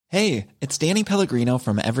Hey, it's Danny Pellegrino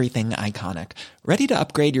from Everything Iconic. Ready to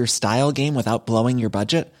upgrade your style game without blowing your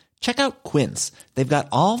budget? Check out Quince. They've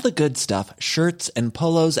got all the good stuff, shirts and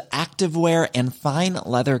polos, activewear, and fine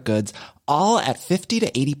leather goods, all at 50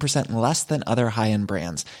 to 80% less than other high-end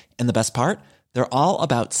brands. And the best part? They're all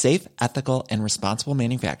about safe, ethical, and responsible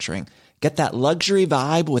manufacturing. Get that luxury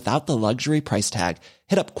vibe without the luxury price tag.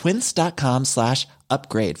 Hit up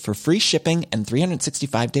quince.com/upgrade for free shipping and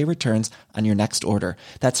 365-day returns on your next order.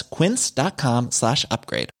 That's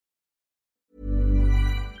quince.com/upgrade.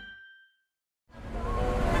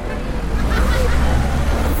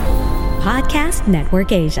 Podcast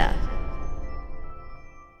Network Asia.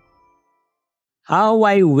 How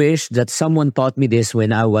I wish that someone taught me this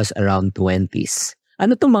when I was around 20s.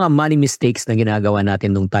 Ano itong mga money mistakes na ginagawa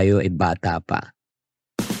natin nung tayo ay bata pa?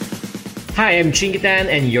 Hi, I'm Chingitan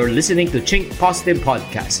and you're listening to Chink Positive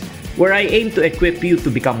Podcast, where I aim to equip you to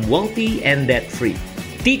become wealthy and debt-free.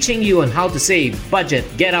 Teaching you on how to save, budget,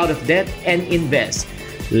 get out of debt, and invest.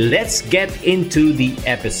 Let's get into the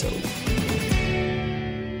episode.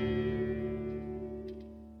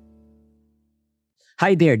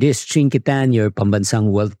 Hi there, this is Chingitan, your pambansang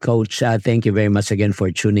wealth coach. Thank you very much again for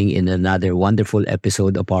tuning in another wonderful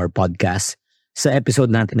episode of our podcast. Sa episode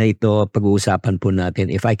natin na ito, pag-uusapan po natin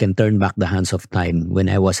if I can turn back the hands of time when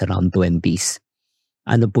I was around 20s.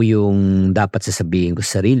 Ano po yung dapat sasabihin ko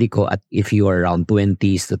sa sarili ko, at if you are around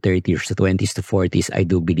 20s to 30s to 20s to 40s, I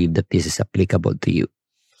do believe that this is applicable to you.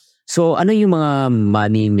 So ano yung mga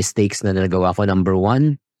money mistakes na nagawa ko? Number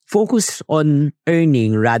one, focus on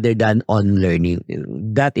earning rather than on learning.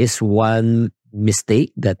 That is one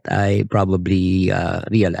mistake that I probably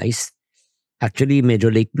realized. Actually,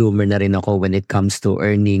 medyo late bloomer na rin ako when it comes to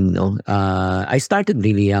earning. I started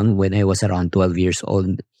really young when I was around 12 years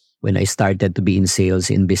old when I started to be in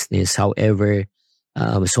sales, in business. However,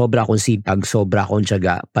 sobra akong sipag, sobra akong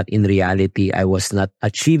tiyaga, but in reality, I was not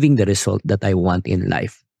achieving the result that I want in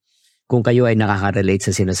life. Kung kayo ay nakaka-relate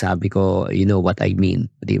sa sinasabi ko, you know what I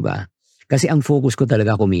mean, di ba? Kasi ang focus ko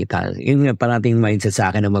talaga kumita. Yung parating mindset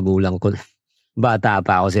sa akin ng magulang ko, bata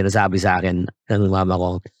pa ako, sinasabi sa akin ng mama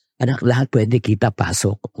ko, anak, lahat pwede kita,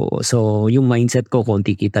 pasok. So yung mindset ko,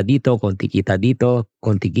 konti kita dito, konti kita dito,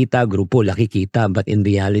 konti kita, grupo, laki kita. But in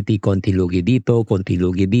reality, konti lugi dito, konti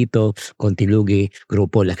lugi dito, konti lugi,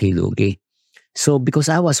 grupo, laki lugi. So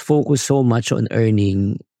because I was focused so much on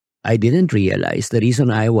earning, I didn't realize the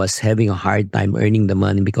reason I was having a hard time earning the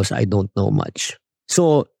money because I don't know much.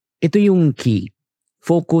 So, ito yung key.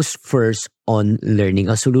 Focus first on learning.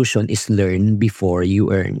 A solution is learn before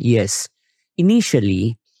you earn. Yes,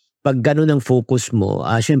 initially, pag ganun ang focus mo,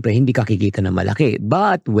 syempre, hindi ka kikita na malaki.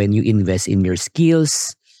 But when you invest in your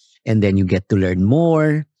skills and then you get to learn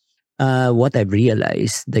more, what I've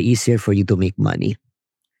realized, the easier for you to make money.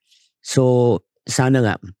 So,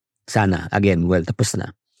 sana, again, tapos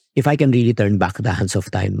na. If I can really turn back the hands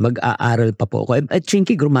of time, mag-aaral pa po ako. At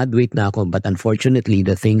Chinky, graduate na ako, but unfortunately,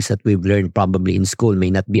 the things that we've learned probably in school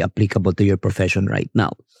may not be applicable to your profession right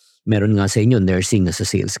now. Meron nga sa inyo, nursing, nasa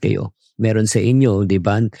sales kayo. Meron sa inyo, di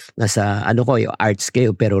ba, nasa arts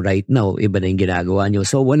kayo, pero right now, iba na yung ginagawa nyo.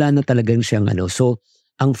 So, wala na talagang siyang So,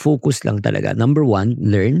 ang focus lang talaga. Number one,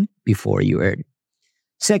 learn before you earn.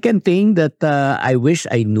 Second thing that I wish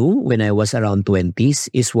I knew when I was around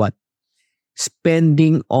 20s is what?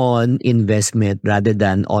 Spending on investment rather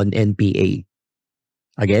than on NPA.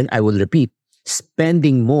 Again, I will repeat.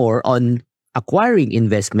 Spending more on acquiring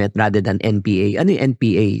investment rather than NPA. Ano yung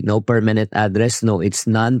NPA? No permanent address? No,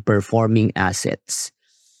 it's non-performing assets.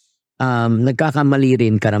 Nagkakamali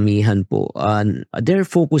rin karamihan po. They're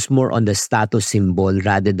focused more on the status symbol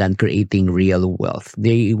rather than creating real wealth.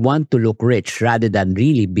 They want to look rich rather than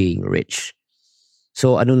really being rich.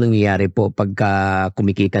 So, ano nangyayari po pagka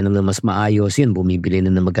kumikita ng mas maayos, yun, bumibili na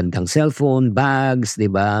ng magandang cellphone, bags, di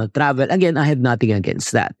ba? Travel. Again, I have nothing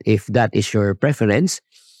against that if that is your preference.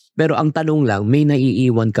 Pero ang tanong lang, may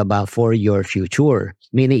naiiwan ka ba for your future?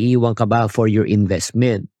 May naiiwan ka ba for your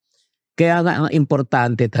investment? Kaya nga, ang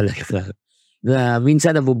importante talaga na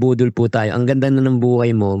minsan nabubudol po tayo. Ang ganda na ng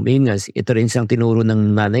buhay mo. Yun nga, ito rin siyang tinuro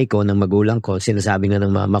ng nanay ko, ng magulang ko, sinasabi nga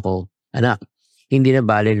ng mama ko, anak, hindi na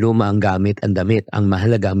bale luma ang gamit, ang damit. Ang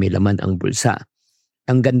mahalaga, may laman ang bulsa.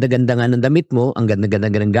 Ang ganda-ganda nga ng damit mo, ang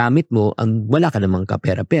ganda-ganda ng gamit mo, ang wala ka namang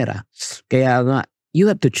kapera-pera. Kaya nga,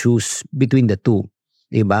 you have to choose between the two.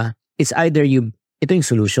 Diba? It's either ito yung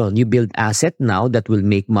solution. You build asset now that will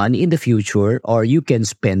make money in the future, or you can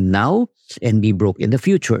spend now and be broke in the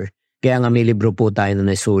future. Kaya nga may libro po tayo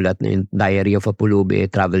na nasulat na yung Diary of a Pulubi,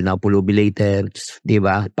 Travel Now, Pulubi Later,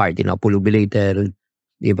 diba? Party Now, Pulubi Later.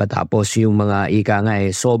 Diba? Tapos yung mga ika nga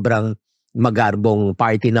sobrang magarbong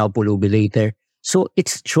Party Now, Pulubi Later. So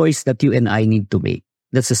it's choice that you and I need to make.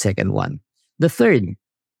 That's the second one. The third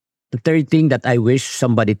thing that I wish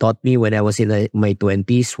somebody taught me when I was in my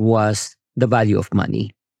 20s was the value of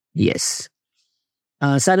money. Yes.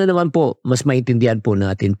 Sana naman po, mas maintindihan po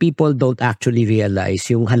natin, people don't actually realize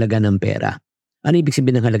yung halaga ng pera. Ano ibig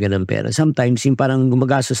sabihin ng halaga ng pera? Sometimes, yung parang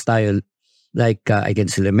gumagastos tayo, like I can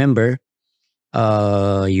still remember,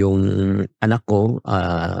 yung anak ko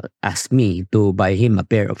asked me to buy him a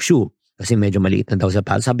pair of shoe kasi medyo maliit na daw sa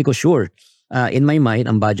pants. Sabi ko, sure. In my mind,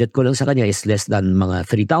 ang budget ko lang sa kanya is less than mga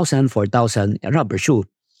 3,000, 4,000 rubber shoe.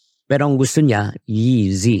 Pero ang gusto niya,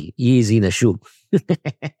 Yeezy na shoe.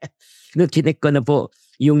 No, chinek ko na po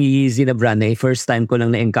yung Yeezy na brand na first time ko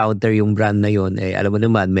lang na-encounter yung brand na yun. Alam mo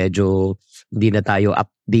naman, medyo hindi na tayo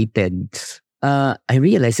updated. I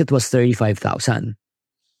realized it was 35,000.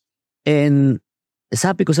 And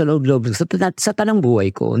sabi ko sa loob-loob, sa tanang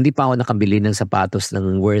buhay ko, hindi pa ako nakabili ng sapatos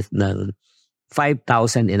ng worth ng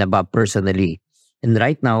 5,000 and above personally. And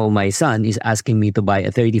right now, my son is asking me to buy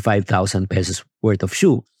a 35,000 pesos worth of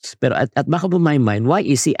shoe. Pero at back of my mind, why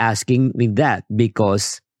is he asking me that?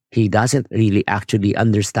 Because he doesn't really actually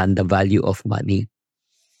understand the value of money.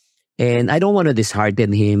 And I don't want to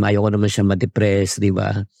dishearten him. Ayoko naman siya ma-depress, di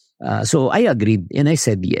ba? So I agreed and I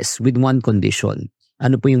said yes with one condition.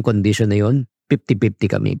 Ano po yung condition na yun? 50-50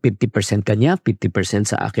 kami. 50% kanya,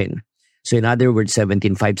 50% sa akin. So in other words,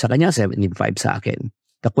 17.5 sa kanya, 17.5 sa akin.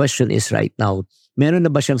 The question is right now, meron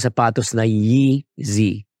na ba siyang sapatos na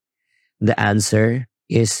Yeezy? The answer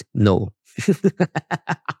is no.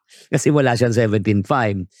 Kasi wala siyang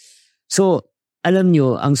 17.5. So, alam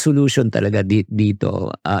nyo, ang solution talaga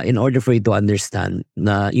dito, in order for you to understand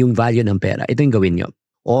na yung value ng pera, ito yung gawin nyo.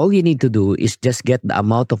 All you need to do is just get the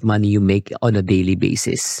amount of money you make on a daily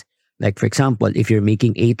basis. Like for example, if you're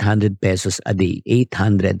making 800 pesos a day,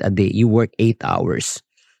 800 a day, you work 8 hours.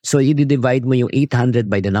 So, you divide mo yung 800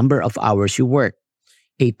 by the number of hours you work.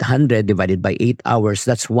 800 divided by 8 hours,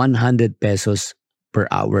 that's 100 pesos per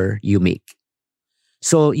hour you make.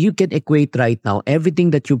 So you can equate right now everything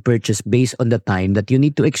that you purchase based on the time that you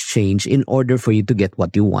need to exchange in order for you to get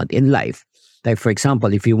what you want in life. Like for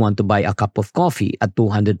example, if you want to buy a cup of coffee at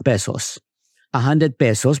 200 pesos, 100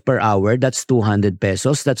 pesos per hour, that's 200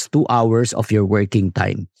 pesos. That's 2 hours of your working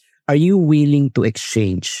time. Are you willing to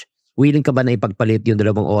exchange? Willing ka ba na ipagpalit yung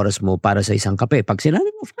 2 oras mo para sa isang kape? Pag sinabi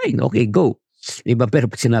mo, fine, okay, go. Diba? Pero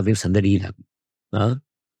pag sinabi mo, sandali lang.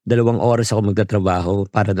 2 oras ako magtatrabaho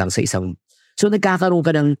para lang sa isang. So nagkakaroon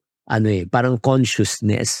ka ng parang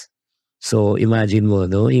consciousness. So imagine mo,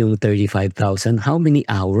 no, yung 35,000, how many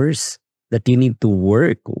hours that you need to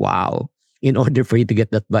work? Wow. In order for you to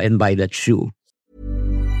get that and buy that shoe.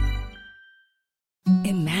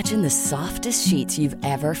 Imagine the softest sheets you've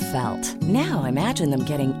ever felt. Now imagine them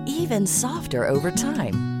getting even softer over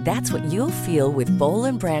time. That's what you'll feel with Boll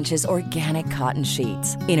 & Branch's organic cotton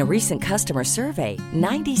sheets. In a recent customer survey,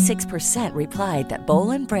 96% replied that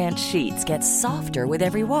Boll & Branch sheets get softer with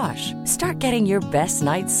every wash. Start getting your best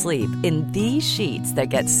night's sleep in these sheets that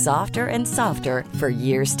get softer and softer for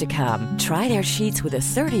years to come. Try their sheets with a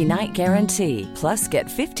 30-night guarantee. Plus, get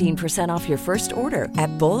 15% off your first order at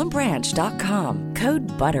bollandbranch.com. Code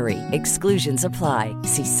BUTTERY. Exclusions apply.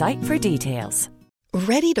 See site for details.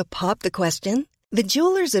 Ready to pop the question? The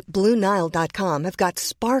jewelers at BlueNile.com have got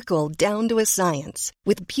sparkle down to a science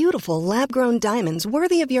with beautiful lab-grown diamonds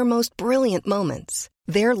worthy of your most brilliant moments.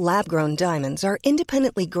 Their lab-grown diamonds are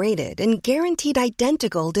independently graded and guaranteed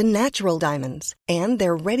identical to natural diamonds, and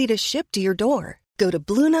they're ready to ship to your door. Go to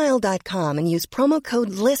BlueNile.com and use promo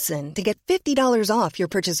code LISTEN to get $50 off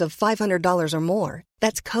your purchase of $500 or more.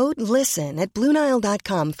 That's code LISTEN at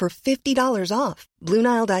BlueNile.com for $50 off.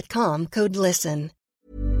 BlueNile.com, code LISTEN.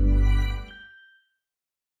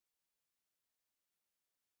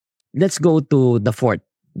 Let's go to the fourth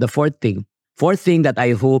thing. Fourth thing that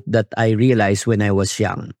I hope that I realized when I was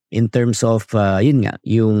young in terms of,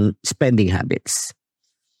 yung spending habits.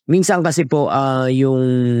 Minsan kasi po,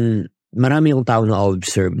 yung marami yung tao na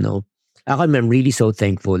observe, no? I'm really so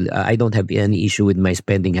thankful. I don't have any issue with my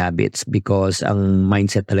spending habits because ang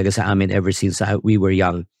mindset talaga sa amin ever since we were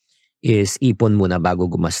young is ipon muna bago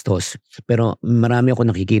gumastos. Pero marami ako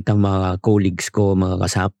nakikitang mga colleagues ko, mga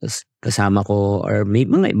kasama ko, or may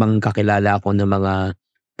mga ibang kakilala ko na mga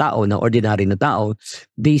tao, na ordinary na tao,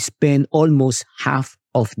 they spend almost half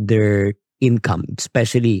of their income,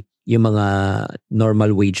 especially yung mga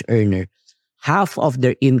normal wage earner, half of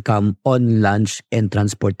their income on lunch and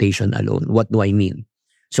transportation alone. What do I mean?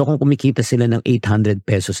 So kung kumikita sila ng 800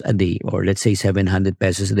 pesos a day, or let's say 700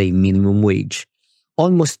 pesos a day minimum wage,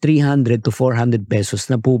 almost 300 to 400 pesos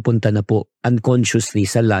na pupunta na po unconsciously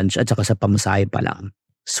sa lunch at saka sa pamasahe pa lang.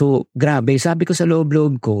 So, grabe. Sabi ko sa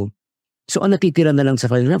loob-loob ko, so ang natitira na lang sa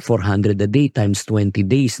kanila, 400 a day times 20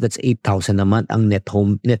 days, that's 8,000 a month ang net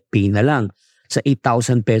pay na lang. Sa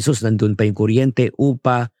 8,000 pesos, nandun pa yung kuryente,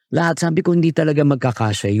 upa, lahat. Sabi ko, hindi talaga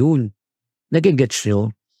magkakasya yun. Nagigets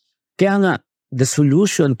nyo? Kaya nga, the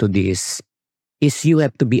solution to this is you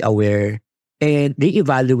have to be aware and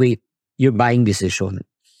re-evaluate your buying decision.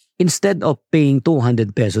 Instead of paying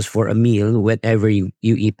 200 pesos for a meal whenever you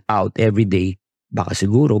eat out every day, baka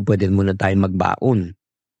siguro pwede mo na tayo magbaon.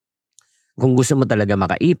 Kung gusto mo talaga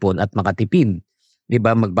makaipon at makatipid, di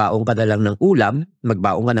ba, magbaon ka na lang ng ulam,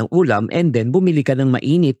 magbaon ka ng ulam, and then bumili ka ng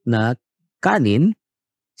mainit na kanin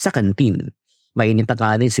sa kantin. Mainit na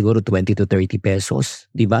kanin siguro 20 to 30 pesos,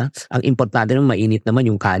 di ba? Ang importante ng mainit naman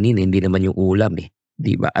yung kanin, hindi naman yung ulam eh.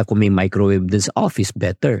 Di ba? Kung may microwave din sa office,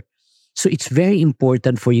 better. So it's very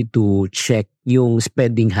important for you to check yung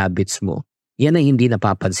spending habits mo. Yan ang hindi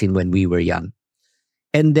napapansin when we were young.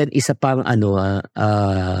 And then isa pang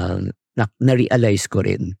na-realize ko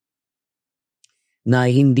rin na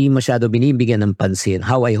hindi masyado binibigyan ng pansin.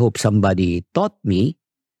 How I hope somebody taught me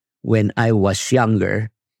when I was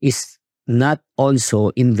younger is not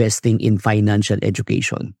also investing in financial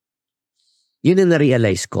education. Yun ang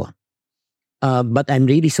na-realize ko. But I'm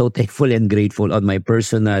really so thankful and grateful on my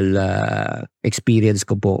personal experience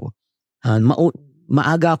ko po.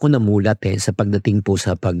 Maaga ako namulat sa pagdating po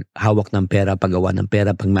sa paghawak ng pera, paggawa ng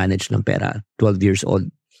pera, pag-manage ng pera. 12 years old,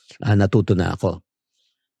 natuto na ako.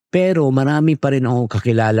 Pero marami pa rin akong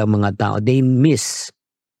kakilalang mga tao. They miss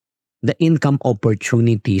the income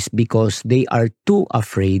opportunities because they are too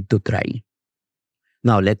afraid to try.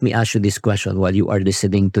 Now, let me ask you this question while you are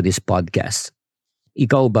listening to this podcast.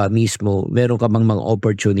 Ikaw ba mismo, meron ka bang mga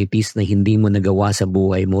opportunities na hindi mo nagawa sa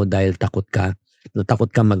buhay mo dahil takot ka? Takot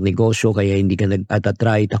ka magnegosyo kaya hindi ka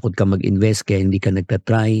nagtatry, takot ka mag-invest kaya hindi ka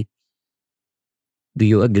nagtatry. Do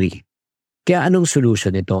you agree? Kaya anong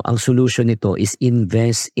solution nito? Ang solution nito is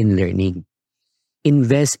invest in learning.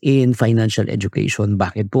 Invest in financial education.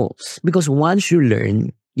 Bakit po? Because once you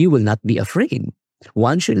learn, you will not be afraid.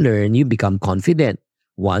 Once you learn, you become confident.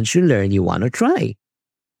 Once you learn, you want to try.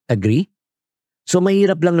 Agree? So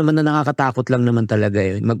mahirap lang naman na nakakatakot lang naman talaga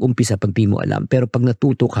mag-umpisa pag di mo alam. Pero pag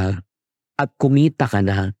natuto ka at kumita ka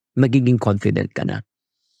na, magiging confident ka na.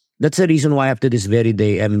 That's the reason why after this very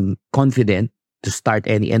day, I'm confident to start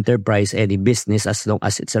any enterprise, any business as long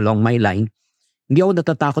as it's along my line. Hindi ako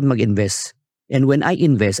natatakot mag-invest. And when I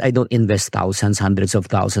invest, I don't invest thousands, hundreds of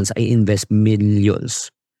thousands. I invest millions.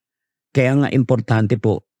 Kaya nga importante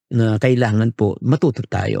po na kailangan po matuto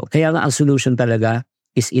tayo. Kaya nga ang solution talaga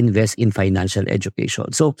is invest in financial education.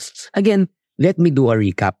 So again, let me do a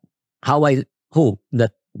recap. How I hope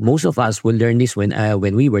that most of us will learn this when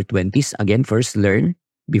we were 20s. Again, first learn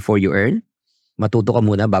before you earn. Matuto ka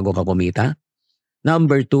muna bago ka kumita.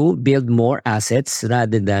 Number 2, build more assets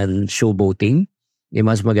rather than showboating.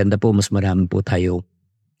 Mas maganda po, mas marami po tayo.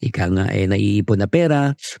 Ika nga naiipon na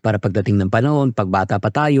pera para pagdating ng panahon, pagbata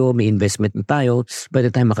pa tayo, may investment na tayo, by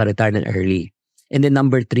the time makaretire na early. And then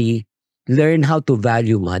number 3, learn how to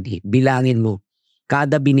value money. Bilangin mo.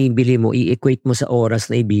 Kada binibili mo, i-equate mo sa oras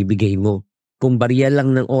na ibibigay mo. Kung barya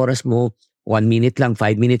lang ng oras mo, 1 minute lang,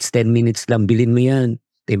 5 minutes, 10 minutes lang, bilhin mo yan.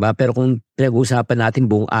 Diba? Pero kung pinag-usapan natin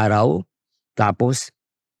buong araw, tapos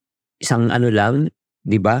isang lang,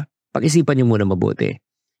 diba? Pag-isipan nyo muna mabuti.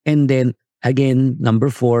 And then, again, number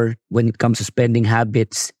 4, when it comes to spending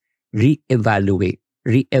habits, re-evaluate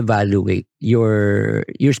your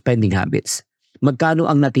spending habits. Magkano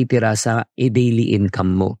ang natitira sa daily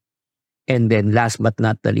income mo? And then last but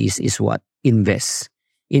not the least is what? Invest.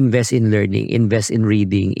 Invest in learning, invest in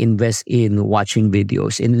reading, invest in watching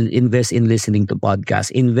videos, invest in listening to podcasts,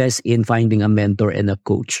 invest in finding a mentor and a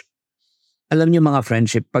coach. Alam niyo mga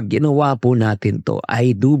friendship, pag ginawa po natin to,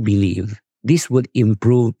 I do believe this would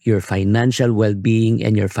improve your financial well-being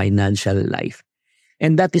and your financial life.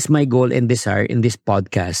 And that is my goal and desire in this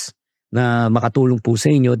podcast na makatulong po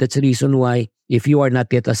sa inyo. That's the reason why if you are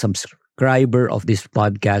not yet a subscriber of this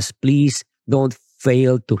podcast, please don't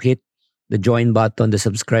fail to hit the join button, the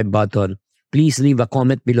subscribe button. Please leave a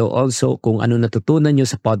comment below also kung ano natutunan nyo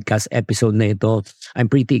sa podcast episode na ito.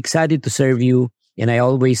 I'm pretty excited to serve you. And I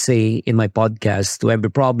always say in my podcast, to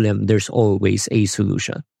every problem, there's always a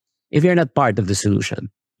solution. If you're not part of the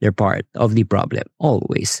solution, you're part of the problem.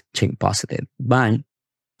 Always think positive. Bye.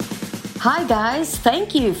 Hi, guys.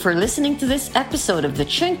 Thank you for listening to this episode of the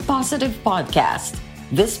Chink Positive Podcast.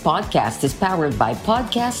 This podcast is powered by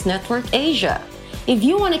Podcast Network Asia. If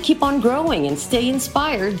you want to keep on growing and stay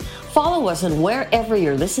inspired, follow us on wherever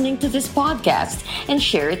you're listening to this podcast and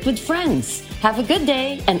share it with friends. Have a good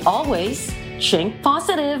day and always Chink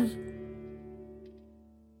Positive.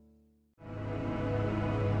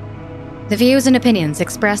 The views and opinions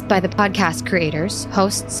expressed by the podcast creators,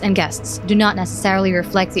 hosts, and guests do not necessarily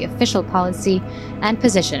reflect the official policy and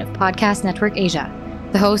position of Podcast Network Asia,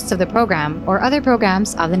 the hosts of the program, or other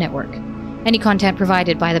programs of the network. Any content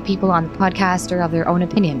provided by the people on the podcast are of their own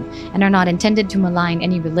opinion and are not intended to malign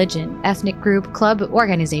any religion, ethnic group, club,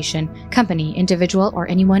 organization, company, individual, or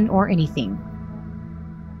anyone or anything.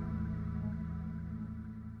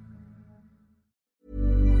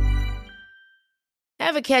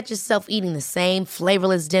 Ever catch yourself eating the same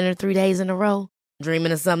flavorless dinner 3 days in a row?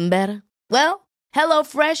 Dreaming of something better? Well,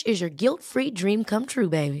 HelloFresh is your guilt-free dream come true,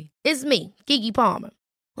 baby. It's me, Keke Palmer.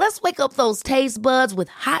 Let's wake up those taste buds with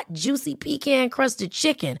hot, juicy pecan-crusted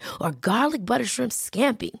chicken or garlic butter shrimp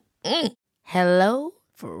scampi. Hello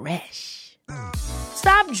Fresh.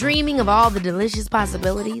 Stop dreaming of all the delicious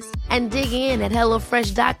possibilities and dig in at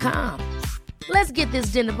HelloFresh.com. Let's get this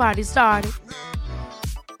dinner party started.